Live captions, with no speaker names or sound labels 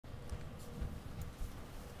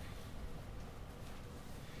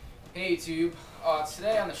Hey YouTube,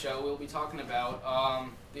 today on the show we'll be talking about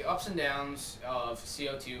the ups and downs of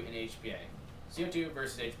CO2 and HPA. CO2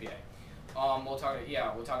 versus HPA. We'll talk about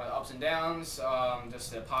the ups and downs,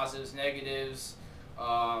 just the positives, negatives,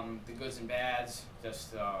 the goods and bads,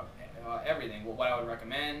 just everything. What I would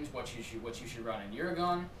recommend, what you should run in your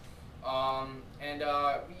gun,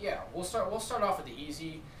 yeah, we'll start off with the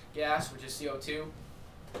easy gas, which is CO2.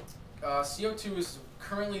 CO2 is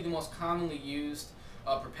currently the most commonly used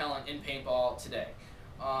propellant in paintball today.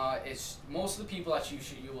 It's most of the people that you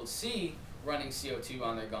will see running CO2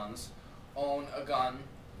 on their guns own a gun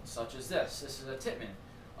such as this. This is a Tippmann.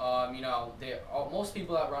 Most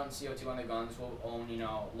people that run CO2 on their guns will own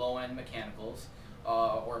low-end mechanicals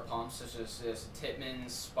or pumps such as this Tippmanns,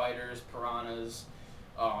 Spiders, Piranhas,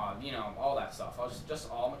 all that stuff. Just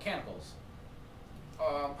all mechanicals.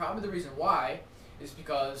 Probably the reason why is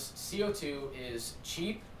because CO2 is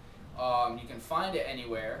cheap. You can find it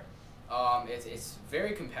anywhere. It's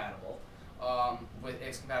very compatible.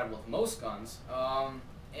 It's compatible with most guns.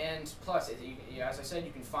 And plus, as I said,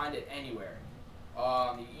 you can find it anywhere.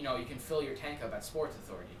 You can fill your tank up at Sports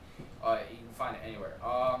Authority. You can find it anywhere.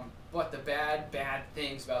 But the bad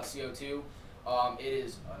things about CO2, it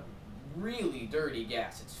is a really dirty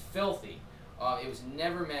gas. It's filthy. It was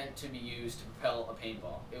never meant to be used to propel a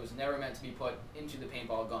paintball. It was never meant to be put into the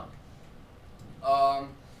paintball gun.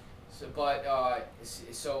 As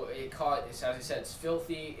I said, it's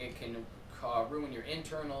filthy. It can ruin your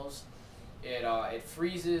internals. It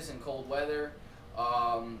freezes in cold weather.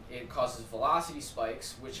 It causes velocity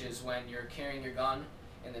spikes, which is when you're carrying your gun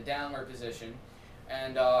in the downward position,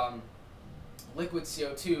 and liquid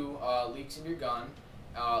CO2 leaks in your gun,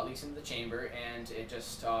 leaks into the chamber, and it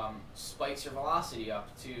just spikes your velocity up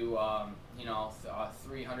to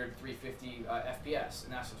 300, 350 FPS,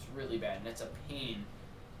 and that's what's really bad, and it's a pain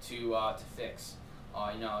to fix.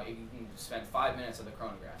 You can spend 5 minutes of the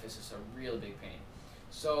chronograph. It's just a really big pain.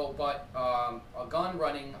 So, but a gun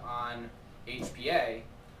running on HPA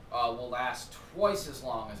will last twice as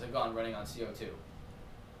long as a gun running on CO2.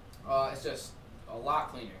 It's just a lot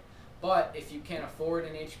cleaner. But if you can't afford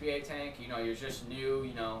an HPA tank, you're just new,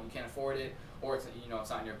 you can't afford it, or it's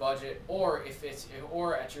not in your budget, or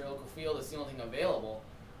or at your local field it's the only thing available,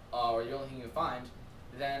 or the only thing you can find,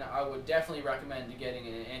 then I would definitely recommend getting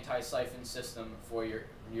an anti-siphon system for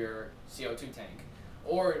your CO2 tank,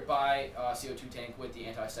 or buy a CO2 tank with the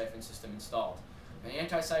anti-siphon system installed. An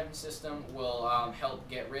anti-siphon system will help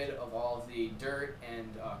get rid of all of the dirt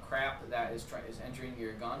and crap that is entering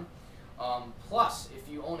your gun. Plus, if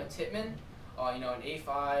you own a Tippmann, an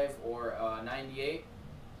A5 or a 98,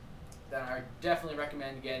 then I definitely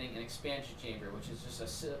recommend getting an expansion chamber, which is just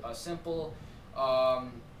a simple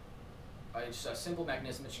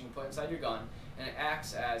mechanism that you can put inside your gun, and it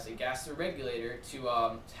acts as a gas regulator to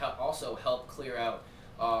also help clear out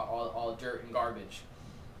all dirt and garbage.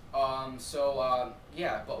 Both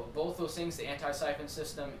those things, the anti-siphon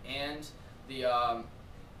system and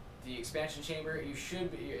the expansion chamber, it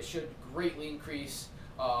should greatly increase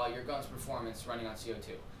your gun's performance running on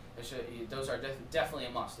CO2. Those are definitely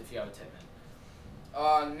a must if you have a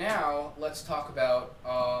Tippmann. Now let's talk about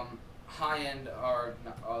high-end,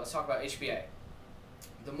 let's talk about HPA.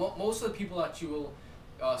 Most of the people that you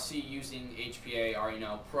will see using HPA are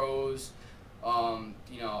pros,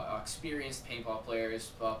 experienced paintball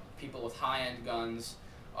players, people with high-end guns,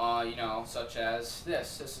 such as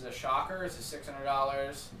this. This is a Shocker. This is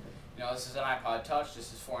 $600. This is an iPod Touch.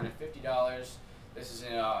 This is $450. This is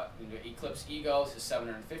an Eclipse Ego. This is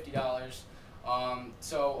 $750.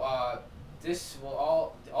 This will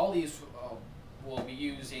all these will be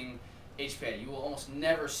using HPA. You will almost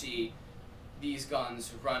never see these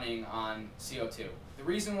guns running on CO2. The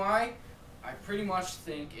reason why, I pretty much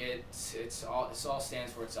think it all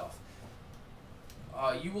stands for itself.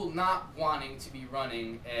 You will not wanting to be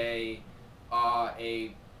running a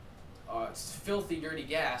filthy, dirty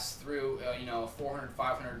gas through $400,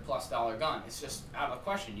 $500+ gun. It's just out of the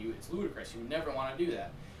question. It's ludicrous. You would never want to do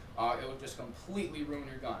that. It would just completely ruin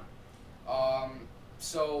your gun.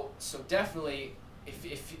 So definitely,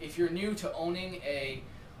 if you're new to owning a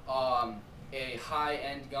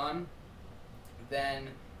high-end gun,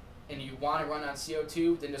 and you want to run on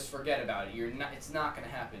CO2, then just forget about it. It's not going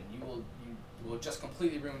to happen. You will just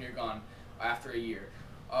completely ruin your gun after a year.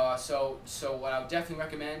 So what I would definitely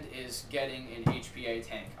recommend is getting an HPA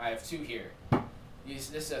tank. I have two here.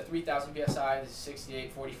 This is a 3,000 psi. This is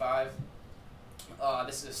 6845.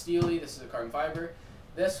 This is a Steely. This is a carbon fiber.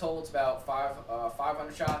 This holds about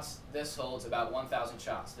 500 shots. This holds about 1,000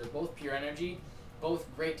 shots. They're both pure energy, both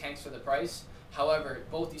great tanks for the price. However,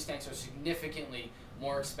 both these tanks are significantly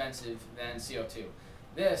more expensive than CO2.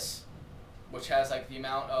 This, which has like the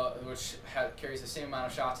amount of, carries the same amount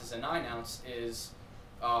of shots as a 9-ounce, is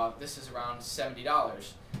this is around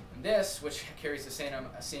 $70. And this, which carries the same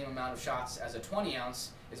amount of shots as a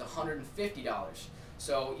 20-ounce, is $150.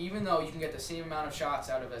 So even though you can get the same amount of shots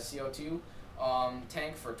out of a CO2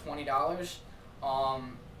 tank for $20,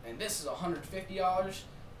 and this is $150,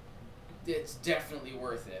 it's definitely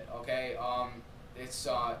worth it. Okay, it's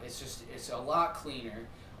a lot cleaner.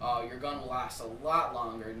 Your gun will last a lot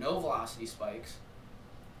longer. No velocity spikes.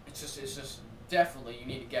 It's just definitely, you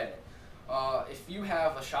need to get it. If you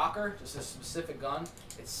have a shocker, just a specific gun,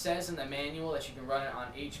 it says in the manual that you can run it on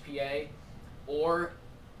HPA or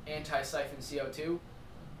anti-siphon CO2.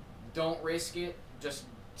 Don't risk it. Just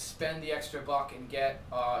spend the extra buck and get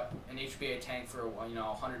an HPA tank for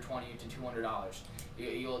 $120 to $200.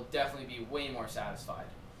 You'll definitely be way more satisfied,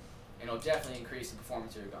 and it'll definitely increase the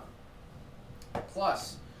performance of your gun.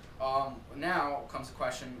 Plus, now comes the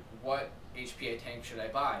question: what HPA tank should I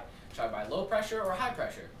buy? Should I buy low pressure or high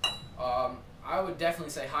pressure? I would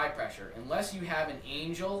definitely say high pressure. Unless you have an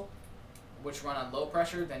Angel, which run on low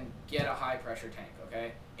pressure, then get a high pressure tank.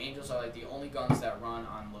 Okay, Angels are like the only guns that run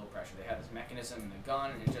on low pressure. They have this mechanism in the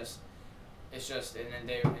gun, and it just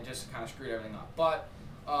kind of screwed everything up. But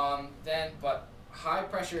high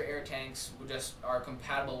pressure air tanks are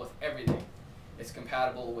compatible with everything. It's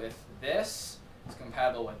compatible with this. It's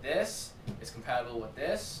compatible with this. It's compatible with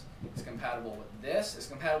this. It's compatible with this. It's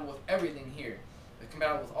compatible with everything here. It's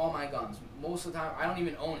compatible with all my guns. Most of the time, I don't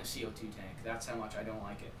even own a CO2 tank. That's how much I don't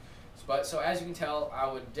like it. So as you can tell,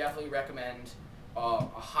 I would definitely recommend a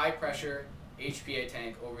high pressure HPA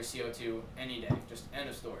tank over CO2 any day. Just end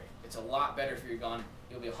of story. It's a lot better for your gun.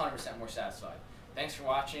 You'll be 100% more satisfied. Thanks for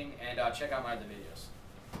watching, and check out my other videos.